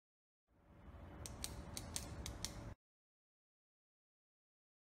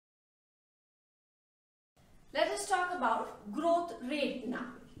Let us talk about growth rate now.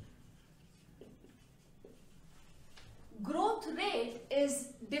 Growth rate is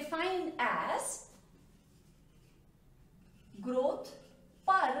defined as growth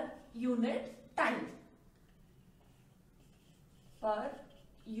per unit time. Per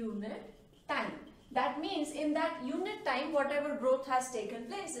unit time. That means in that unit time, whatever growth has taken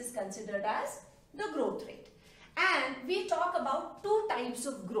place is considered as the growth rate. And we talk about two types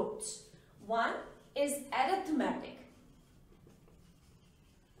of growths. One is arithmetic.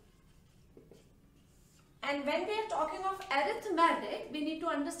 And when we are talking of arithmetic, we need to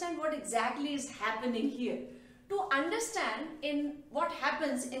understand what exactly is happening here. To understand in what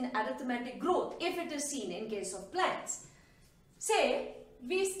happens in arithmetic growth, if it is seen in case of plants. Say,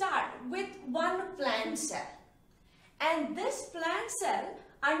 we start with one plant cell. And this plant cell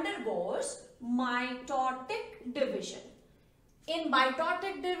undergoes mitotic division. In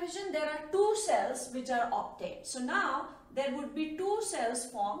mitotic division, there are two cells which are obtained. So now there would be two cells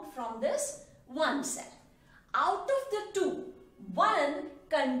formed from this one cell. Out of the two, one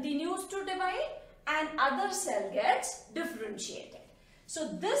continues to divide and other cell gets differentiated. So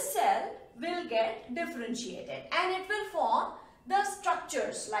this cell will get differentiated and it will form the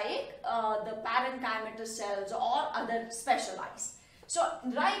structures like the parenchymatous cells or other specialized. So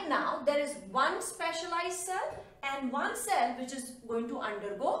right now there is one specialized cell and one cell which is going to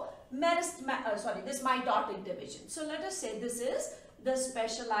undergo this mitotic division. So let us say this is the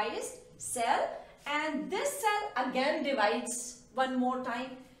specialized cell and this cell again divides one more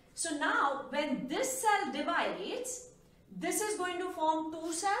time. So now when this cell divides, this is going to form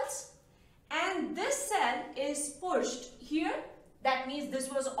two cells and this cell is pushed here. That means this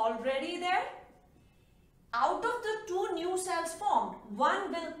was already there. Out of the two new cells formed,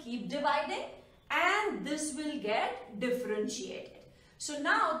 one will keep dividing and this will get differentiated. So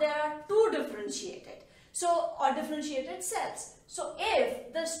now there are two differentiated cells. So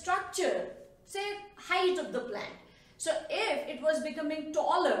if the structure, say height of the plant, so if it was becoming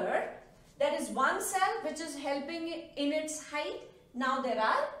taller, there is one cell which is helping in its height. Now there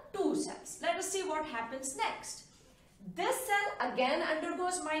are two cells. Let us see what happens next. This cell again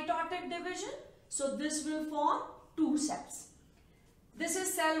undergoes mitotic division. So this will form two cells. This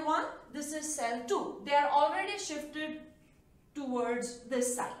is cell 1, this is cell 2. They are already shifted towards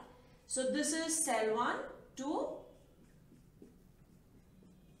this side. So this is cell 1, 2.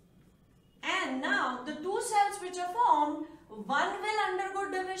 And now the two cells which are formed, one will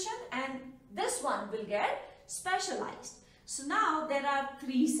undergo division and this one will get specialized. So now there are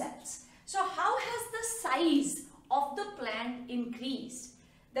three cells. So how has the size of the plant increased?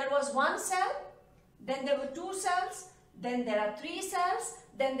 There was one cell, then there were two cells, then there are three cells,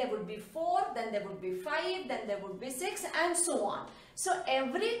 then there would be four, then there would be five, then there would be six and so on. So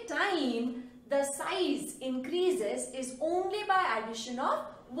every time the size increases is only by addition of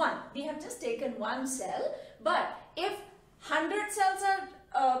 1. We have just taken one cell, but if 100 cells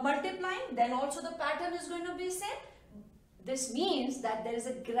are multiplying, then also the pattern is going to be same. This means that there is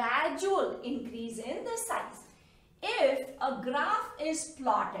a gradual increase in the size. If a graph is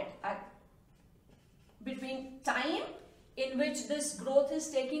plotted between time in which this growth is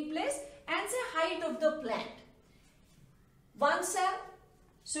taking place and say height of the plant. One cell,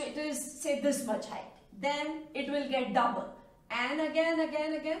 so it is say this much height. Then it will get double. And again.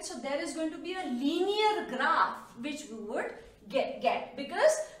 So there is going to be a linear graph which we would get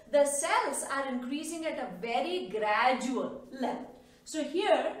because the cells are increasing at a very gradual level. So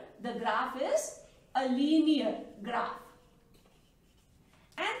here the graph is a linear graph.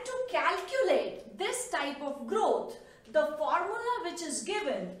 And to calculate this type of growth, the formula which is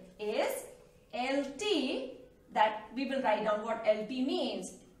given is LT, that we will write down what LT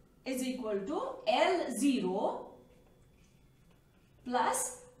means, is equal to L0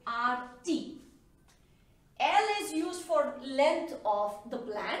 plus RT. L is used for length of the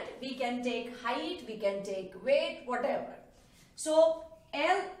plant. We can take height, we can take weight, whatever. So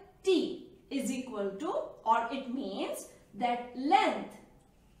LT is equal to, or it means that length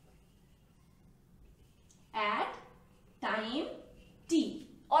at time t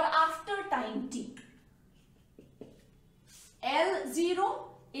or after time t. L0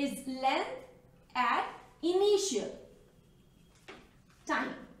 is length at initial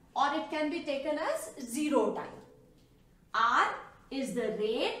time, or it can be taken as 0 time. R is the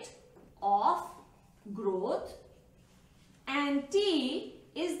rate of growth and T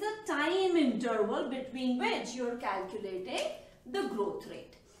is the time interval between which you are calculating the growth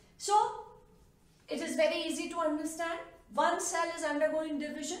rate. So it is very easy to understand. One cell is undergoing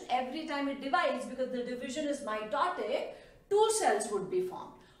division. Every time it divides, because the division is mitotic, two cells would be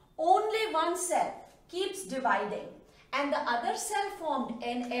formed. Only one cell keeps dividing and the other cell formed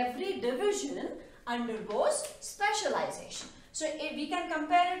in every division undergoes specialization. So we can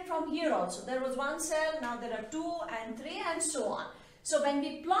compare it from here also. There was one cell, now there are 2 and 3 and so on. So when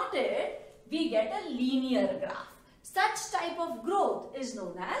we plot it, we get a linear graph. Such type of growth is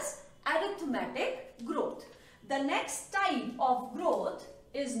known as arithmetic growth. The next type of growth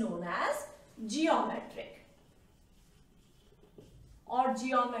is known as geometric or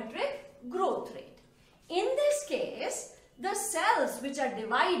geometric growth rate. In this case, the cells which are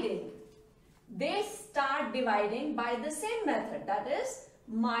dividing, they start dividing by the same method, that is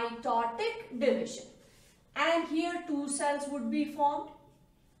mitotic division. And here 2 cells would be formed.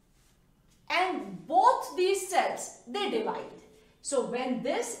 And both these cells, they divide. So when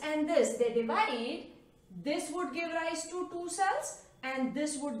this and this, they divide, this would give rise to 2 cells and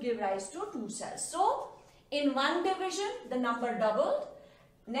this would give rise to 2 cells. So in one division, the number doubled.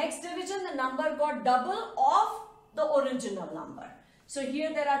 Next division, the number got double of the original number. So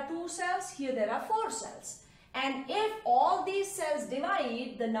here there are 2 cells, here there are 4 cells. And if all these cells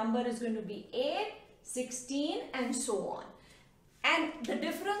divide, the number is going to be 8, 16 and so on. And the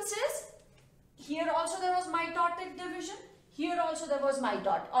difference is, here also there was mitotic division, here also there was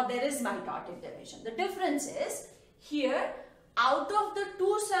there is mitotic division. The difference is, here out of the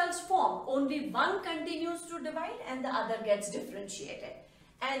 2 cells formed, only one continues to divide and the other gets differentiated.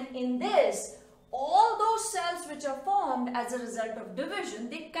 And in this, all those cells which are formed as a result of division,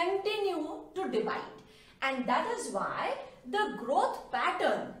 they continue to divide. And that is why the growth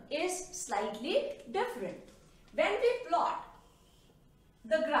pattern is slightly different. When we plot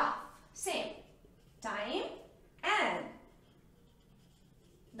the graph, same time and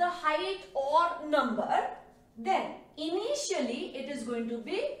the height or number, then initially it is going to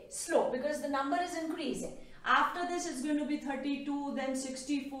be slow because the number is increasing. After this it's going to be 32, then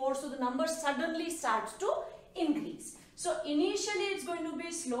 64, so the number suddenly starts to increase. So initially it's going to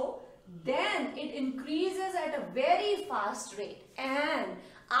be slow, then it increases at a very fast rate, and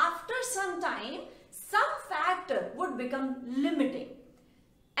after some time some factor would become limiting.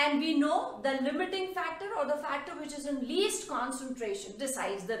 And we know the limiting factor or the factor which is in least concentration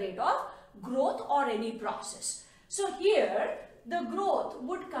decides the rate of growth or any process. So here the growth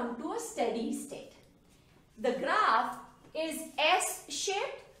would come to a steady state. The graph is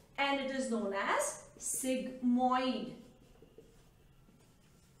S-shaped and it is known as sigmoid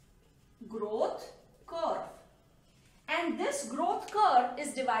growth curve. And this growth curve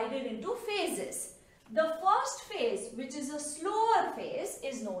is divided into phases. The first phase, which is a slower phase,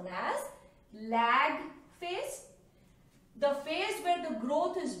 is known as lag phase. The phase where the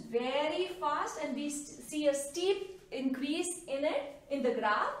growth is very fast and we see a steep increase in it, in the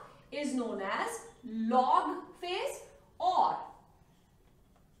graph, is known as log phase or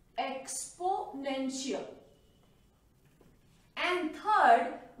exponential. And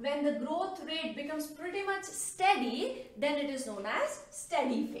third, when the growth rate becomes pretty much steady, then it is known as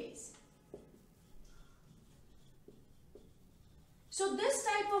steady phase. So this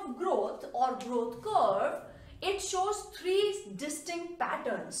type of growth or growth curve, it shows 3 distinct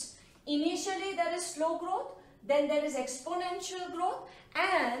patterns. Initially there is slow growth, then there is exponential growth,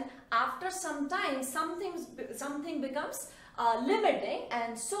 and after some time something becomes limiting,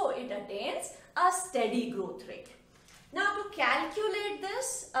 and so it attains a steady growth rate. Now to calculate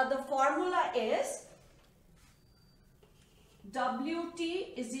this, the formula is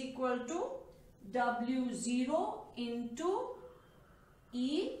Wt is equal to W0 into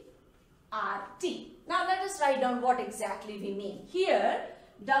ERT. Now let us write down what exactly we mean. Here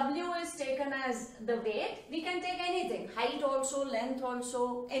W is taken as the weight. We can take anything, height also, length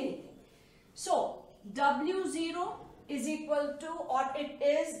also, anything. So W0 is equal to, or it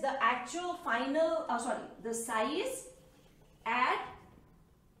is the actual final, the size at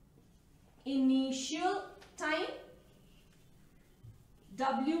initial time.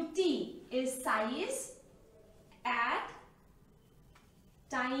 Wt is size at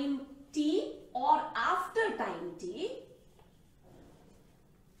time t or after time t.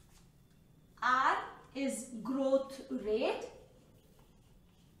 R is growth rate.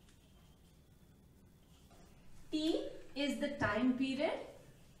 T is the time period,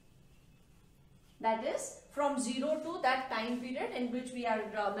 that is from 0 to that time period in which we are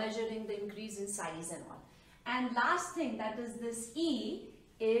measuring the increase in size and all. And last thing, that is this E,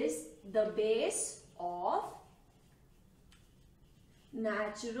 is the base of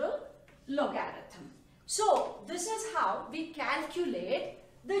natural logarithm. So this is how we calculate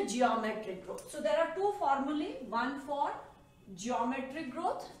the geometric growth. So there are 2 formulae, one for geometric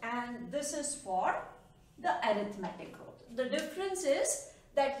growth and this is for the arithmetic growth. The difference is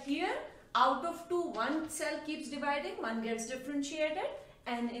that here out of 2, one cell keeps dividing, one gets differentiated,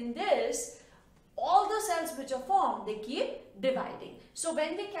 and in this, all the cells which are formed, they keep dividing. So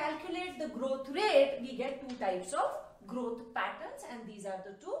when we calculate the growth rate, we get two types of growth patterns, and these are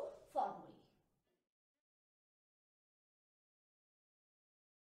the two formulas.